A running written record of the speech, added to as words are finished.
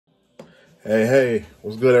Hey,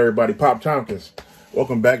 what's good, everybody? Pop Tompkins.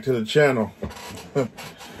 Welcome back to the channel.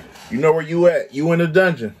 You know where you at. You in the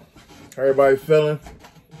dungeon. How everybody feeling?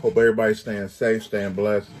 Hope everybody's staying safe, staying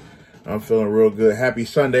blessed. I'm feeling real good. Happy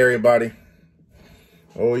Sunday, everybody.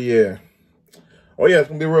 Oh, yeah. It's going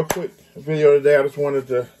to be a real quick video today. I just wanted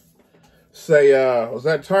to say, was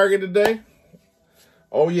that Target today?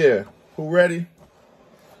 Oh, yeah. Who ready?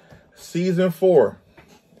 Season 4.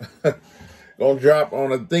 Gonna drop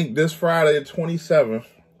on, I think, this Friday, the 27th.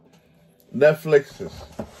 Netflix's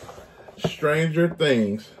Stranger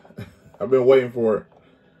Things. I've been waiting for it.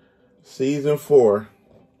 Season 4.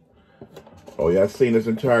 Oh, yeah, I've seen this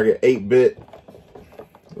in Target. 8-bit.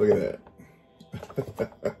 Look at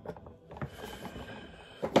that.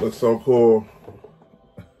 Looks so cool.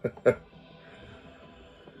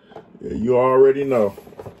 Yeah, you already know.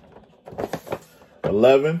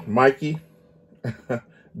 11, Mikey.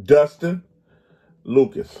 Dustin.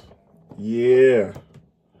 Lucas. Yeah.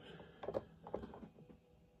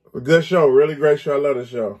 A good show. Really great show. I love the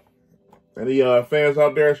show. Any fans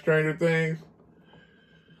out there of Stranger Things?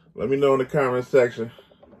 Let me know in the comment section.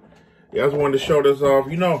 Yeah, I just wanted to show this off.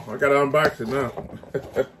 You know, I got to unbox it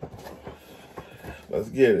now. Let's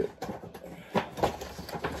get it.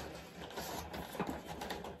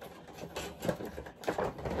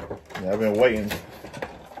 Yeah, I've been waiting.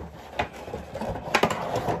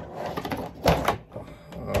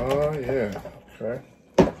 Oh, yeah. Okay.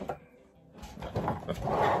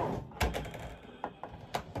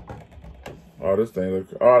 Oh, this thing look.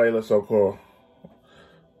 Oh, they look so cool.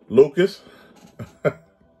 Lucas.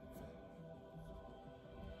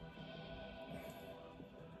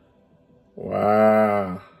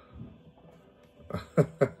 Wow.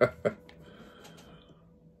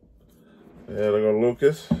 Yeah, look at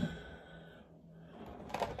Lucas.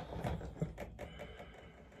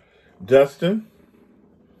 Dustin.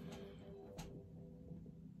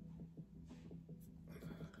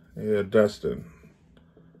 Yeah, Dustin.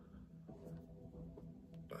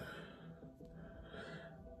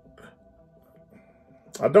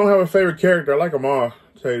 I don't have a favorite character. I like them all,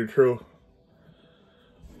 to tell you the truth.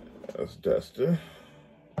 That's Dustin.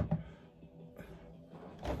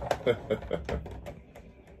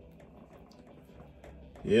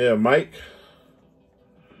 Yeah, Mike.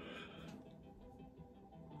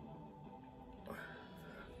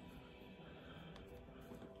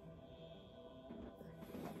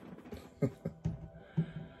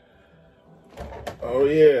 Oh,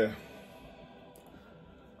 yeah.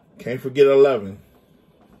 Can't forget 11.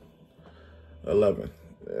 11.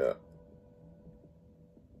 Yeah.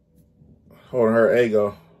 Holding her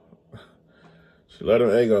Eggo. She let him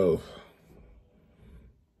Eggos.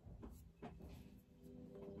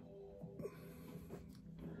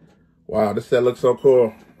 Wow, this set looks so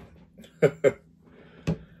cool.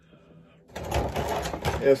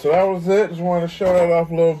 Yeah, so that was it. Just wanted to show that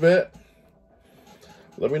off a little bit.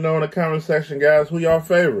 Let me know in the comment section, guys, who y'all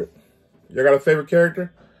favorite. Y'all got a favorite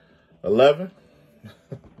character? 11?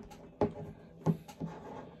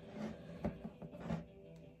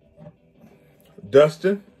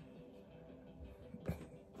 Dustin?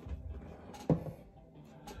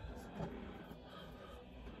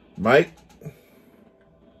 Mike?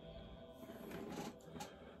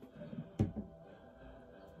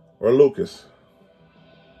 Or Lucas?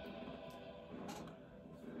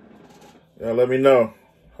 Y'all let me know.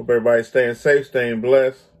 Hope everybody's staying safe, staying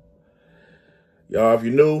blessed. Y'all, if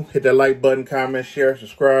you're new, hit that like button, comment, share,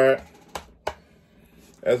 subscribe.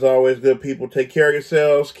 As always, good people, take care of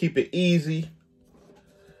yourselves. Keep it easy.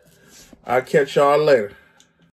 I'll catch y'all later.